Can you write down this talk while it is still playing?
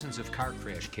thousands of car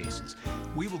crash cases.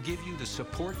 We will give you the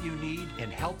support you need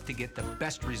and help to get the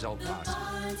best result possible.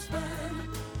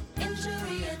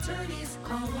 Injury attorneys,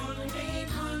 call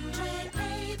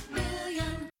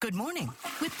 1-800-8-million. Good morning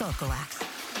with Kcal.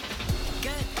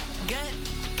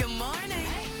 Good morning.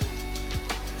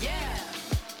 Yeah.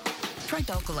 Try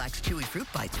Kcal Chewy Fruit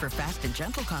Bites for fast and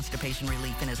gentle constipation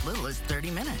relief in as little as 30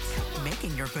 minutes.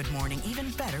 Making your good morning even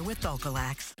better with Kcal.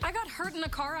 I got hurt in a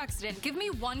car accident. Give me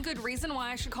one good reason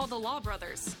why I should call the Law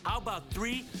Brothers. How about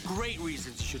 3 great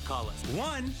reasons you should call us?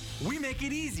 1, we make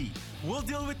it easy. We'll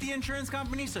deal with the insurance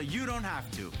company so you don't have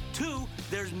to. 2,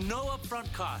 there's no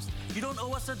upfront cost. You don't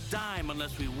owe us a dime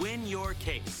unless we win your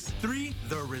case. 3,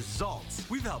 the results.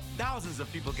 We've helped thousands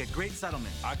of people get great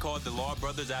settlements. I called the Law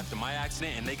Brothers after my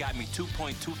accident, and they got me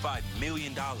 $2.25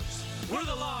 million. We're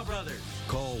the Law Brothers.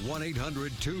 Call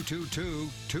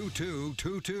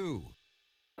 1-800-222-2222.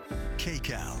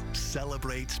 Kcal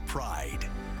celebrates pride.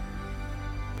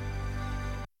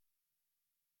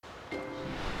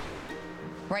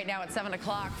 Right now at 7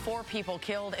 o'clock, 4 people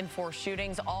killed in 4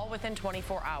 shootings, all within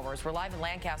 24 hours. We're live in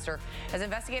Lancaster as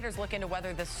investigators look into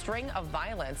whether the string of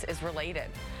violence is related.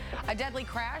 A deadly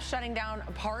crash shutting down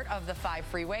part of the 5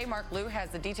 freeway. Mark Liu has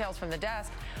the details from the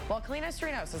desk, while Kalina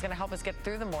Strinos is going to help us get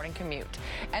through the morning commute.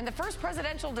 And the first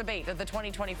presidential debate of the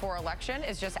 2024 election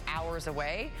is just hours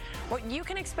away. What you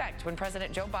can expect when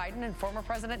President Joe Biden and former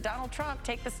President Donald Trump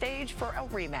take the stage for a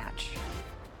rematch.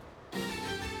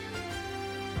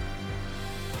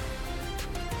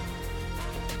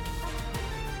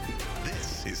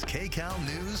 This is Kcal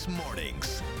News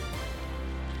Mornings.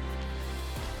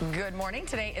 Good morning.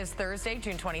 Today is Thursday,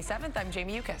 June 27th. I'm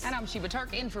Jamie Yukas. And I'm Sheba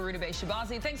Turk in for Rudabeh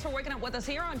Shibazi. Thanks for waking up with us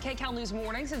here on Kcal News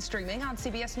Mornings and streaming on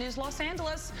CBS News Los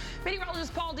Angeles.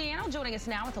 Meteorologist Paul Diano joining us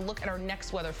now with a look at our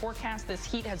next weather forecast. This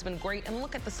heat has been great, and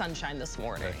look at the sunshine this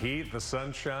morning. The heat, the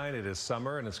sunshine, it is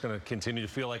summer, and it's going to continue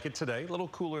to feel like it today. A little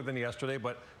cooler than yesterday,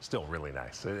 but still really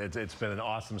nice. It's been an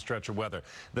awesome stretch of weather.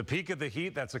 The peak of the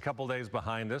heat, that's a couple days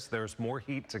behind us. There's more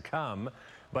heat to come.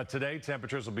 But today,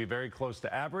 temperatures will be very close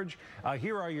to average.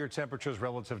 Here are your temperatures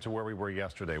relative to where we were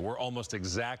yesterday. We're almost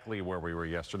exactly where we were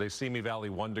yesterday. Simi Valley,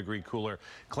 1 degree cooler.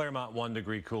 Claremont, 1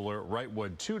 degree cooler.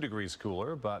 Wrightwood, 2 degrees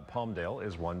cooler. But Palmdale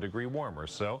is 1 degree warmer.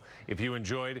 So if you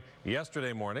enjoyed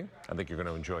yesterday morning, I think you're going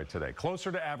to enjoy today. Closer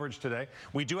to average today.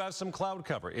 We do have some cloud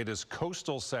cover. It is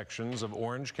coastal sections of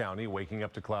Orange County waking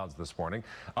up to clouds this morning.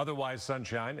 Otherwise,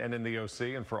 sunshine. And in the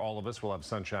OC, and for all of us, we'll have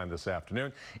sunshine this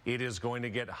afternoon. It is going to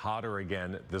get hotter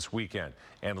again this weekend.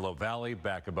 Antelope Valley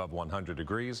back above 100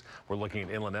 degrees. We're looking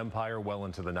at Inland Empire well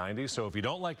into the 90s. So if you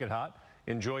don't like it hot,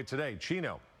 enjoy today.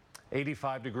 Chino,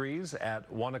 85 degrees at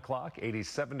 1 o'clock,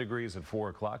 87 degrees at 4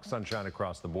 o'clock, sunshine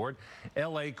across the board.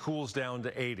 LA cools down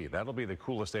to 80. That'll be the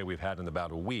coolest day we've had in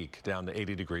about a week, down to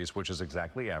 80 degrees, which is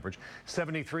exactly average.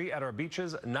 73 at our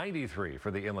beaches, 93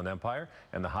 for the Inland Empire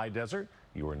and the high desert.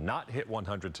 You will not hit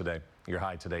 100 today. Your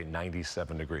high today,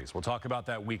 97 degrees. We'll talk about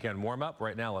that weekend warm-up.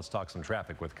 Right now, let's talk some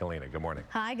traffic with Kalina. Good morning.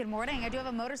 Hi, good morning. I do have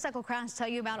a motorcycle crash to tell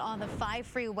you about on the 5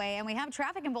 freeway, and we have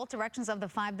traffic in both directions of the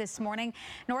 5 this morning,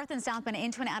 north and southbound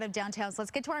into and out of downtown. So let's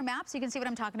get to our map so you can see what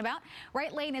I'm talking about.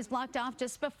 Right lane is blocked off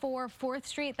just before 4th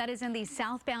Street. That is in the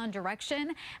southbound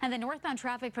direction. And the northbound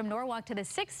traffic from Norwalk to the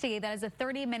 60, that is a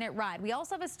 30-minute ride. We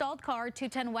also have a stalled car,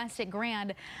 210 West at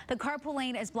Grand. The carpool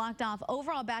lane is blocked off.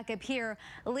 Overall backup here,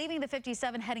 leaving the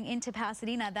 57 heading into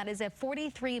Pasadena. That is a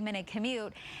 43-minute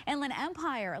commute. Inland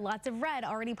Empire, lots of red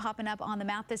already popping up on the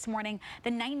map this morning.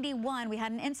 The 91, we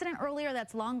had an incident earlier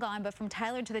that's long gone, but from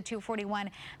Tyler to the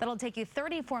 241, that'll take you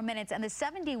 34 minutes. And the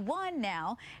 71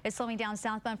 now is slowing down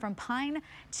southbound from Pine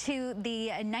to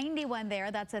the 91 there.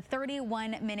 That's a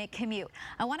 31-minute commute.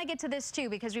 I want to get to this too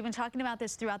because we've been talking about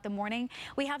this throughout the morning.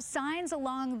 We have signs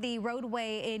along the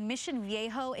roadway in Mission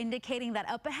Viejo indicating that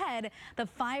up ahead, the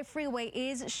 5 freeway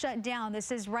is shut down.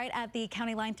 This is right at the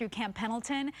county line through Camp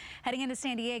Pendleton, heading into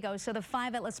San Diego. So the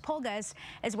 5 at Las Pulgas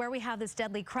is where we have this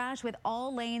deadly crash with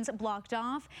all lanes blocked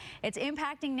off. It's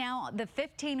impacting now the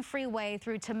 15 freeway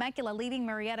through Temecula, leaving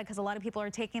Murrieta because a lot of people are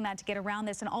taking that to get around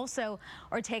this and also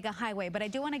Ortega Highway. But I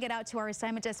do want to get out to our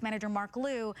assignment desk manager, Mark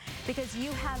Liu, because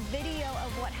you have video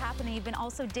of what happened and you've been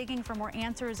also digging for more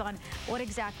answers on what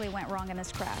exactly went wrong in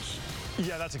this crash.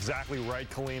 Yeah, that's exactly right,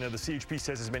 Kalina. The CHP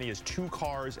says as many as 2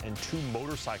 cars and 2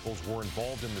 motorcycles were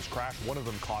involved in this crash. One of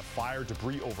them caught fire,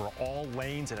 debris over all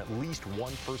lanes, and at least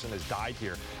one person has died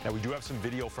here. Now, we do have some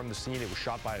video from the scene. It was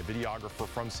shot by a videographer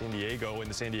from San Diego, in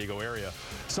the San Diego area.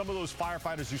 Some of those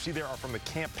firefighters you see there are from the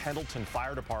Camp Pendleton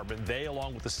Fire Department. They,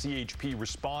 along with the CHP,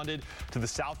 responded to the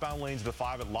southbound lanes of the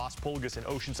 5 at Las Pulgas and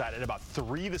Oceanside at about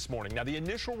 3 this morning. Now, the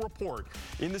initial report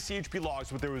in the CHP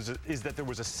logs is that there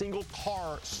was a single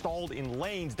car stalled in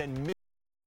lanes, then